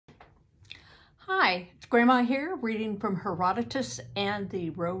Hi, it's Grandma here, reading from Herodotus and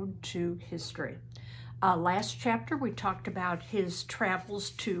the Road to History. Last chapter, we talked about his travels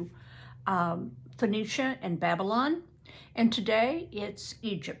to Phoenicia and Babylon, and today it's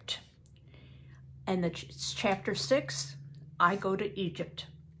Egypt. And it's chapter 6, I Go to Egypt.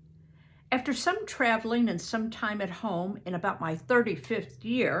 After some traveling and some time at home, in about my 35th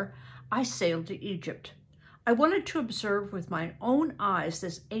year, I sailed to Egypt. I wanted to observe with my own eyes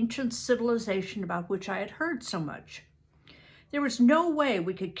this ancient civilization about which I had heard so much. There was no way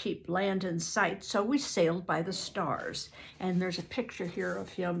we could keep land in sight, so we sailed by the stars. And there's a picture here of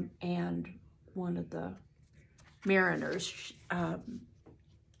him and one of the mariners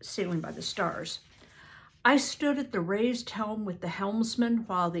sailing by the stars. I stood at the raised helm with the helmsman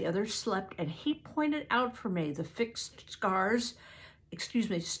while the others slept, and he pointed out for me the fixed stars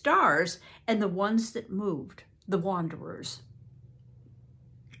and the ones that moved, the wanderers.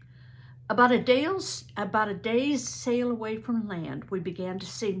 About a day's sail away from land, we began to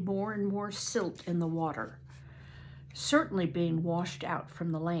see more and more silt in the water, certainly being washed out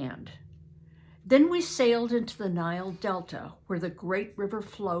from the land. Then we sailed into the Nile Delta, where the great river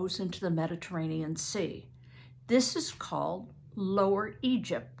flows into the Mediterranean Sea. This is called Lower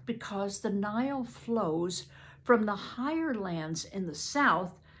Egypt because the Nile flows from the higher lands in the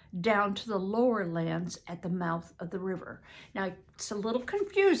south down to the lower lands at the mouth of the river. Now, it's a little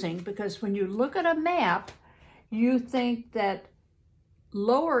confusing because when you look at a map, you think that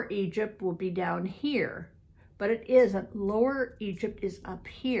Lower Egypt will be down here, but it isn't. Lower Egypt is up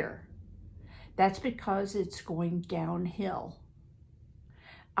here. That's because it's going downhill.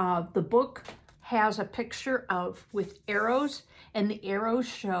 The book has a picture with arrows, and the arrows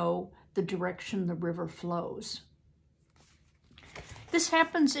show the direction the river flows. This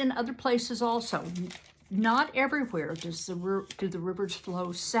happens in other places also. Not everywhere do the rivers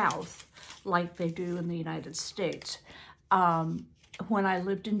flow south like they do in the United States. When I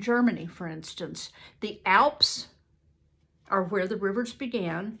lived in Germany, for instance, the Alps are where the rivers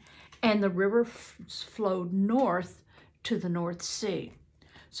began, and the river flowed north to the North Sea.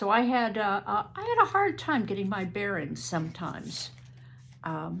 So I had a hard time getting my bearings sometimes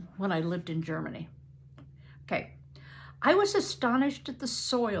when I lived in Germany. Okay, I was astonished at the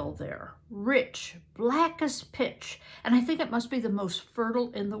soil there, rich, black as pitch, and I think it must be the most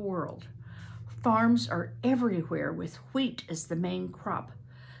fertile in the world. Farms are everywhere with wheat as the main crop.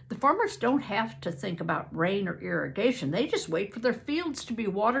 The farmers don't have to think about rain or irrigation. They just wait for their fields to be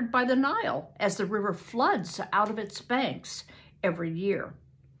watered by the Nile as the river floods out of its banks every year.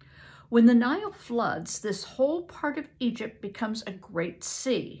 When the Nile floods, this whole part of Egypt becomes a great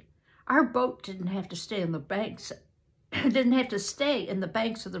sea. Our boat didn't have to stay in the banks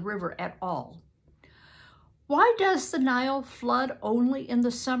of the river at all. Why does the Nile flood only in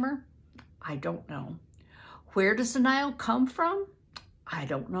the summer? I don't know. Where does the Nile come from? I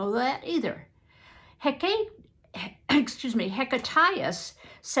don't know that either. Herodotus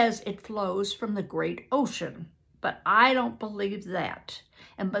says it flows from the great ocean, but I don't believe that.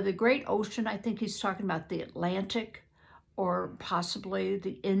 And by the great ocean, I think he's talking about the Atlantic or possibly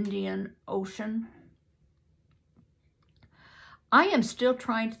the Indian Ocean. I am still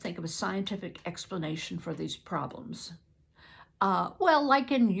trying to think of a scientific explanation for these problems. Well,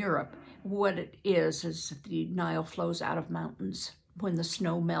 like in Europe, what it is the Nile flows out of mountains. When the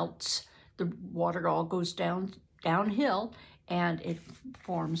snow melts, the water all goes downhill and it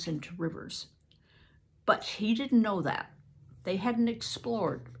forms into rivers. But he didn't know that. They hadn't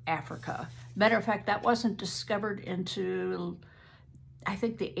explored Africa. Matter of fact, that wasn't discovered into, I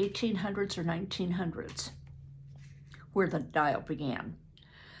think, the 1800s or 1900s, where the Nile began.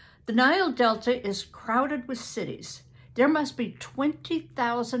 The Nile Delta is crowded with cities. There must be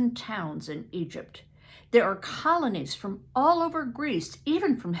 20,000 towns in Egypt. There are colonies from all over Greece,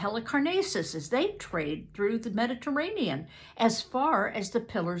 even from Halicarnassus, as they trade through the Mediterranean as far as the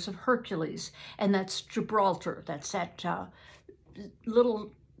Pillars of Hercules. And that's Gibraltar. That's that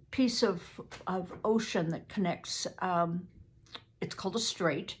little piece of ocean that connects, it's called a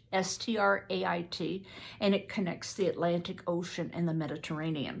strait, S-T-R-A-I-T, and it connects the Atlantic Ocean and the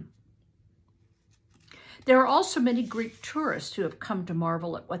Mediterranean. There are also many Greek tourists who have come to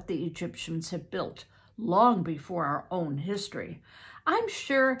marvel at what the Egyptians have built long before our own history. I'm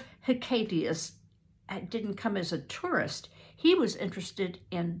sure Herodotus didn't come as a tourist. He was interested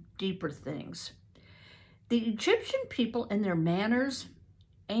in deeper things. The Egyptian people in their manners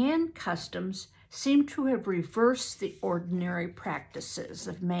and customs seem to have reversed the ordinary practices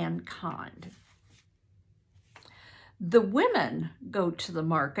of mankind. The women go to the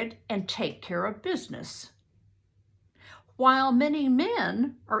market and take care of business. while many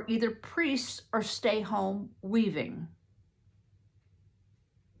men are either priests or stay home weaving.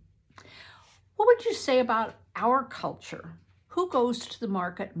 What would you say about our culture? Who goes to the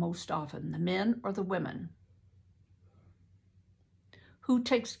market most often, the men or the women? Who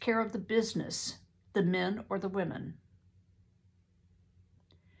takes care of the business, the men or the women?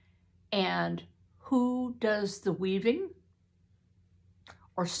 And who does the weaving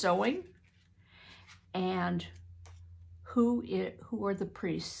or sewing? And who are the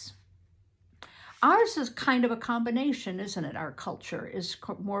priests? Ours is kind of a combination, isn't it? Our culture is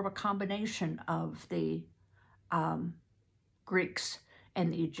more of a combination of the Greeks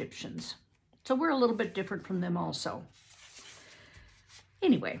and the Egyptians. So we're a little bit different from them also.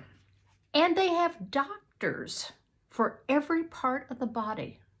 Anyway, and they have doctors for every part of the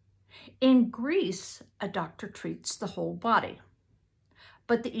body. In Greece, a doctor treats the whole body.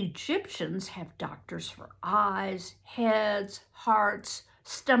 But the Egyptians have doctors for eyes, heads, hearts,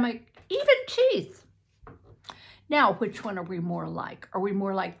 stomach, even teeth. Now, which one are we more like? Are we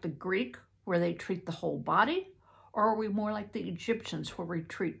more like the Greek, where they treat the whole body? Or are we more like the Egyptians, where we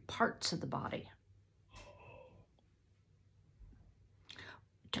treat parts of the body?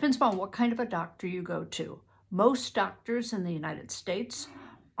 Depends on what kind of a doctor you go to. Most doctors in the United States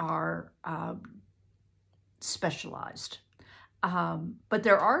are specialized. But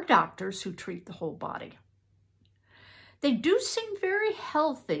there are doctors who treat the whole body. They do seem very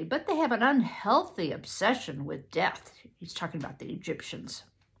healthy, but they have an unhealthy obsession with death. He's talking about the Egyptians.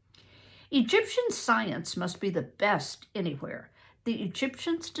 Egyptian science must be the best anywhere. The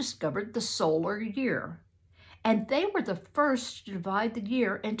Egyptians discovered the solar year, and they were the first to divide the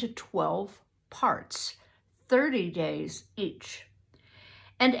year into 12 parts, 30 days each.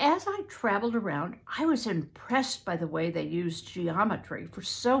 And as I traveled around, I was impressed by the way they used geometry for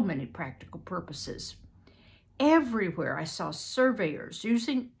so many practical purposes. Everywhere I saw surveyors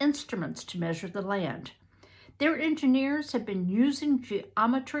using instruments to measure the land. Their engineers had been using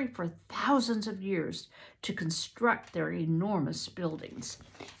geometry for thousands of years to construct their enormous buildings.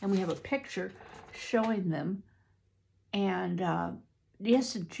 And we have a picture showing them. And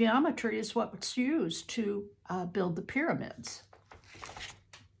yes, geometry is what's used to build the pyramids.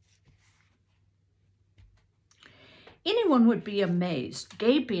 Anyone would be amazed,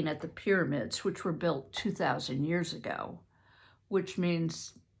 gaping at the pyramids, which were built 2,000 years ago, which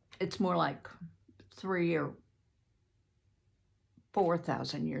means it's more like 3,000 or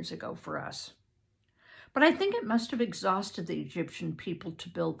 4,000 years ago for us. But I think it must have exhausted the Egyptian people to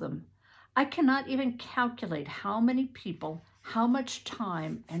build them. I cannot even calculate how many people, how much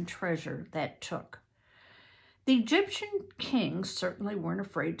time and treasure that took. The Egyptian kings certainly weren't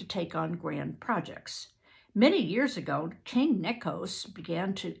afraid to take on grand projects. Many years ago, King Necos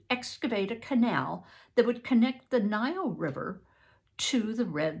began to excavate a canal that would connect the Nile River to the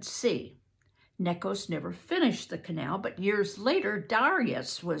Red Sea. Necos never finished the canal, but years later,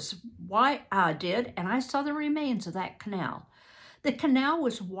 Darius did, and I saw the remains of that canal. The canal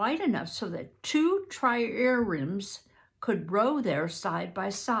was wide enough so that 2 triremes could row there side by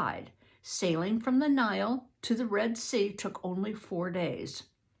side. Sailing from the Nile to the Red Sea took only 4 days.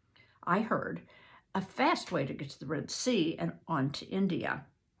 I heard a fast way to get to the Red Sea and on to India.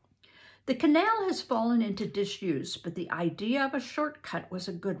 The canal has fallen into disuse, but the idea of a shortcut was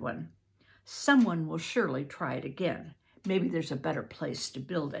a good one. Someone will surely try it again. Maybe there's a better place to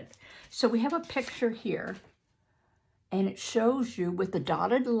build it. So we have a picture here, and it shows you with the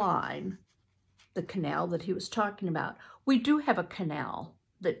dotted line the canal that he was talking about. We do have a canal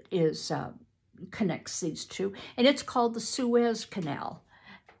that is connects these two, and it's called the Suez Canal.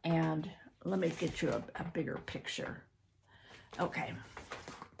 And let me get you a bigger picture. Okay.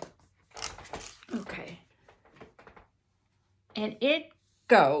 And it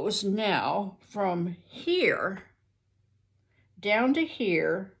goes now from here down to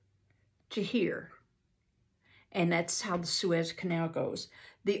here to here. And that's how the Suez Canal goes.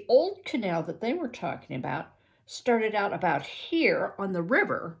 The old canal that they were talking about started out about here on the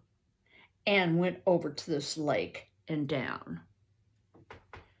river and went over to this lake and down.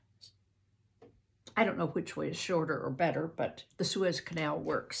 I don't know which way is shorter or better, but the Suez Canal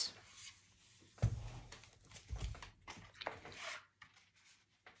works.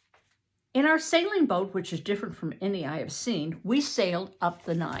 In our sailing boat, which is different from any I have seen, we sailed up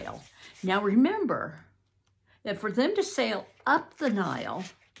the Nile. Now remember that for them to sail up the Nile,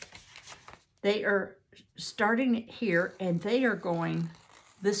 they are starting here and they are going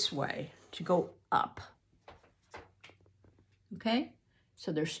this way to go up. Okay?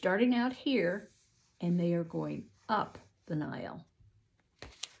 So they're starting out here and they are going up the Nile.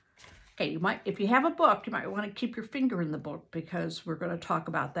 Okay, if you have a book, you might want to keep your finger in the book because we're going to talk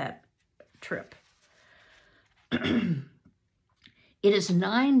about that trip. It is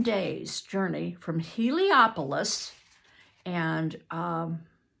 9 days journey from Heliopolis, and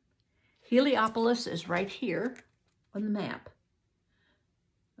Heliopolis is right here on the map.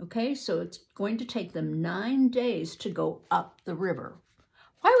 Okay, so it's going to take them 9 days to go up the river.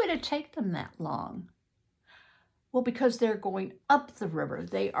 Why would it take them that long? Well, because they're going up the river.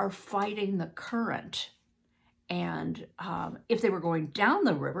 They are fighting the current. And if they were going down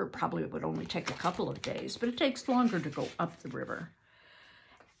the river, probably it would only take a couple of days, but it takes longer to go up the river.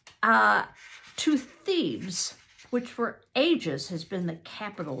 To Thebes, which for ages has been the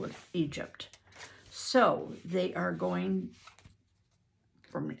capital of Egypt. So they are going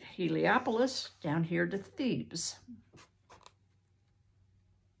from Heliopolis down here to Thebes.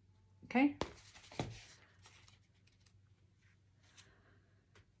 Okay?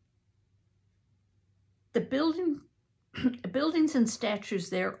 The buildings and statues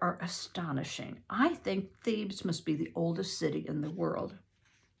there are astonishing. I think Thebes must be the oldest city in the world.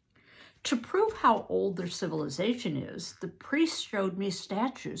 To prove how old their civilization is, the priest showed me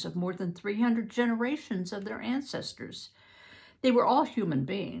statues of more than 300 generations of their ancestors. They were all human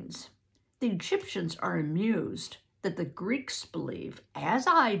beings. The Egyptians are amused that the Greeks believe, as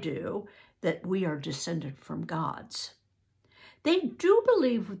I do, that we are descended from gods. They do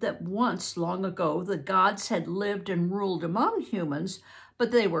believe that once, long ago, the gods had lived and ruled among humans,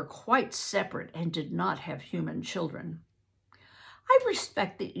 but they were quite separate and did not have human children. I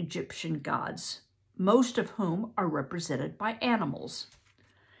respect the Egyptian gods, most of whom are represented by animals.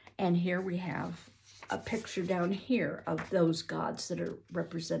 And here we have a picture down here of those gods that are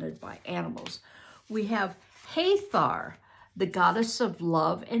represented by animals. We have Hathor, the goddess of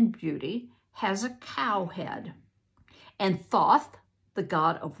love and beauty, has a cow head. And Thoth, the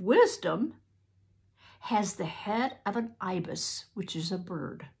god of wisdom, has the head of an ibis, which is a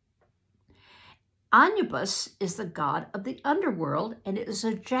bird. Anubis is the god of the underworld, and it is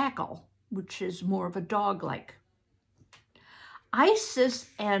a jackal, which is more of a dog-like. Isis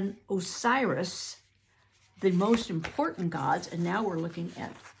and Osiris, the most important gods, and now we're looking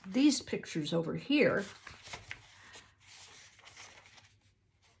at these pictures over here,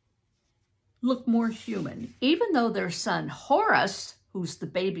 look more human, even though their son Horus, who's the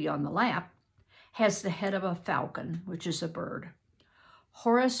baby on the lap, has the head of a falcon, which is a bird.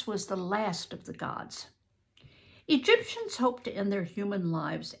 Horus was the last of the gods. Egyptians hoped to end their human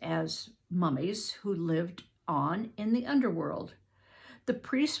lives as mummies who lived on in the underworld. The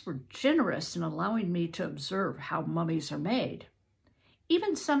priests were generous in allowing me to observe how mummies are made.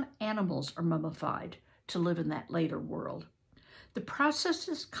 Even some animals are mummified to live in that later world. The process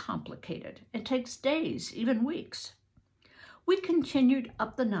is complicated. It takes days, even weeks. We continued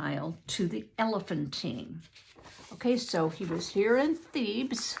up the Nile to the Elephantine. Okay, so he was here in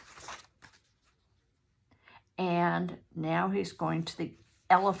Thebes, and now he's going to the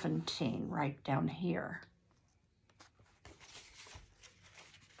Elephantine right down here.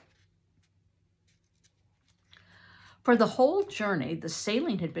 For the whole journey, the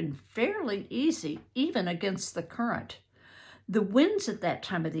sailing had been fairly easy, even against the current. The winds at that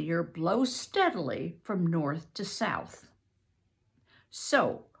time of the year blow steadily from north to south.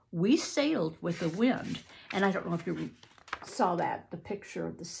 So we sailed with the wind, and I don't know if you saw that, the picture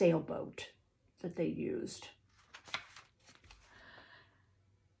of the sailboat that they used.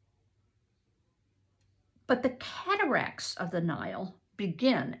 But the cataracts of the Nile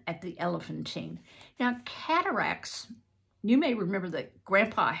begin at the Elephantine. Now, cataracts, you may remember that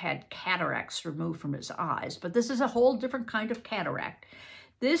Grandpa had cataracts removed from his eyes, but this is a whole different kind of cataract.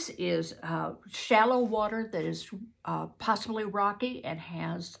 This is shallow water that is possibly rocky and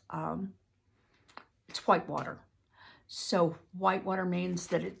has, it's white water. So white water means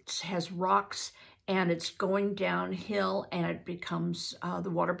that it has rocks and it's going downhill, and it becomes, the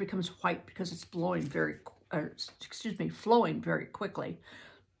water becomes white because it's flowing very quickly.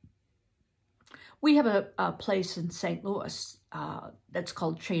 We have a place in St. Louis that's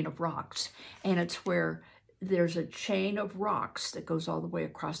called Chain of Rocks, and it's where there's a chain of rocks that goes all the way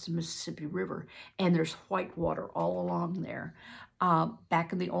across the Mississippi River, and there's white water all along there.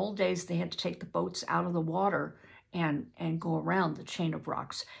 Back in the old days, they had to take the boats out of the water and go around the chain of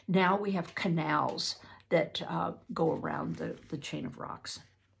rocks. Now we have canals that go around the chain of rocks.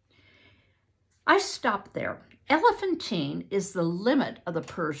 I stopped there. Elephantine is the limit of the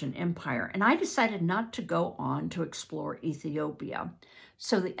Persian Empire, and I decided not to go on to explore Ethiopia.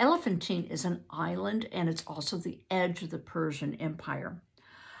 So the Elephantine is an island, and it's also the edge of the Persian Empire.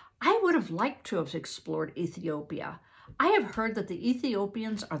 I would have liked to have explored Ethiopia. I have heard that the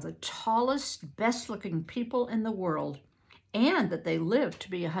Ethiopians are the tallest, best-looking people in the world, and that they live to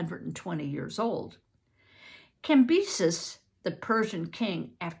be 120 years old. Cambyses, the Persian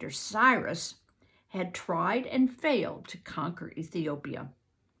king after Cyrus, had tried and failed to conquer Ethiopia.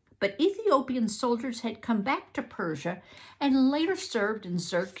 But Ethiopian soldiers had come back to Persia and later served in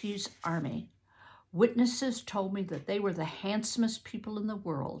Xerxes' army. Witnesses told me that they were the handsomest people in the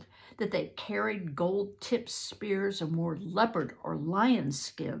world, that they carried gold-tipped spears and wore leopard or lion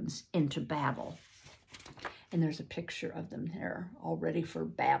skins into battle. And there's a picture of them there, all ready for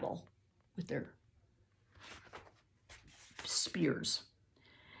battle with their spears.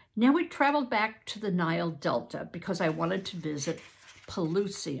 Now we traveled back to the Nile Delta because I wanted to visit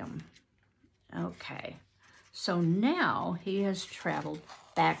Pelusium. Okay, so now he has traveled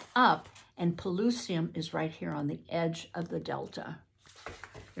back up, and Pelusium is right here on the edge of the delta.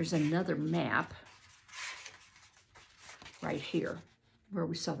 There's another map right here where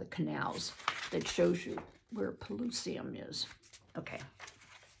we saw the canals that shows you where Pelusium is. Okay.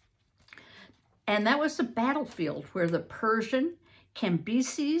 And that was the battlefield where the Persian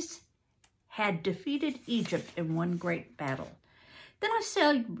Cambyses had defeated Egypt in one great battle. Then I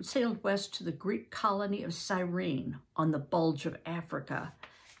sailed west to the Greek colony of Cyrene on the bulge of Africa.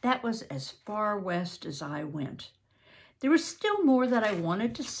 That was as far west as I went. There was still more that I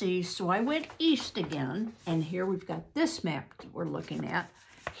wanted to see, so I went east again. And here we've got this map that we're looking at.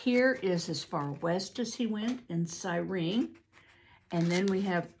 Here is as far west as he went in Cyrene. And then we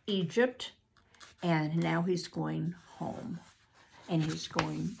have Egypt, and now he's going home. And he's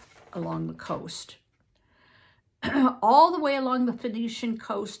going along the coast. All the way along the Phoenician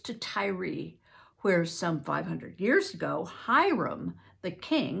coast to Tyre, where some 500 years ago, Hiram, the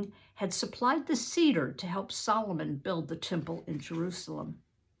king, had supplied the cedar to help Solomon build the temple in Jerusalem.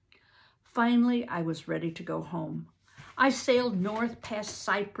 Finally, I was ready to go home. I sailed north past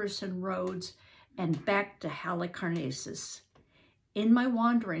Cyprus and Rhodes and back to Halicarnassus. In my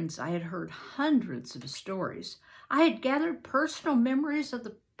wanderings, I had heard hundreds of stories. I had gathered personal memories of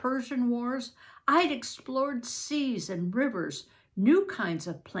the Persian Wars. I had explored seas and rivers, new kinds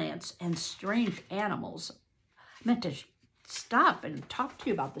of plants, and strange animals. I meant to stop and talk to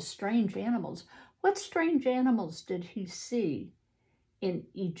you about the strange animals. What strange animals did he see in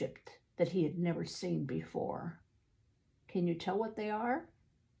Egypt that he had never seen before? Can you tell what they are?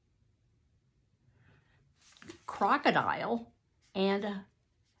 Crocodile and a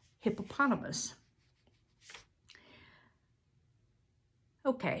hippopotamus.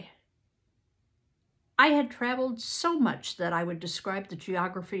 Okay. I had traveled so much that I would describe the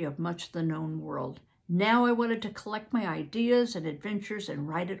geography of much of the known world. Now I wanted to collect my ideas and adventures and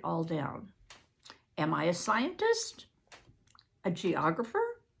write it all down. Am I a scientist, a geographer,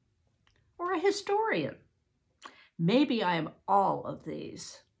 or a historian? Maybe I am all of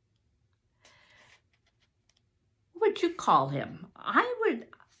these. What would you call him? I would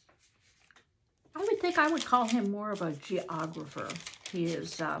think I would call him more of a geographer. He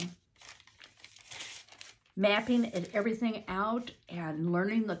is mapping everything out and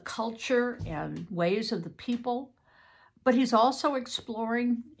learning the culture and ways of the people, but he's also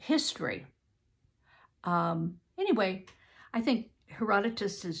exploring history. Anyway, I think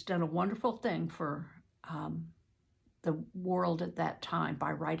Herodotus has done a wonderful thing for the world at that time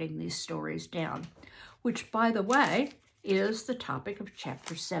by writing these stories down, which, by the way, is the topic of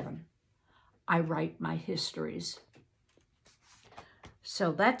chapter 7. I write my histories.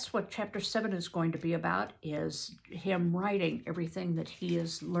 So that's what chapter 7 is going to be about, is him writing everything that he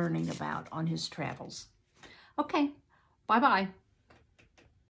is learning about on his travels. Okay, bye-bye.